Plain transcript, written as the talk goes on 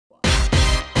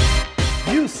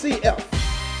UCF,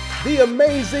 the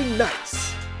Amazing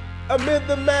Knights. Amid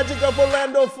the magic of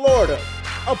Orlando, Florida,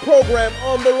 a program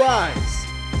on the rise.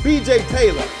 B.J.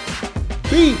 Taylor.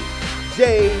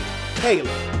 B.J.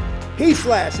 Taylor. He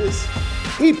slashes,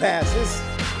 he passes.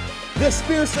 This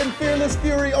fierce and fearless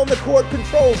fury on the court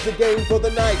controls the game for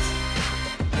the Knights.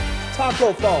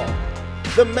 Taco Fall,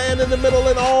 the man in the middle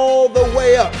and all the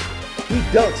way up. He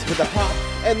dunks with a hop,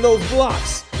 and those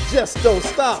blocks just don't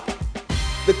stop.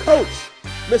 The coach,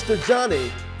 Mr.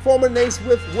 Johnny, former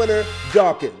Naismith winner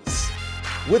Dawkins.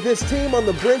 With his team on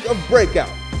the brink of breakout.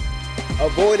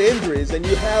 Avoid injuries and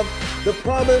you have the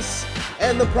promise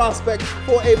and the prospect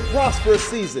for a prosperous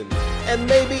season and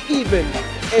maybe even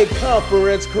a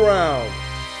conference crown.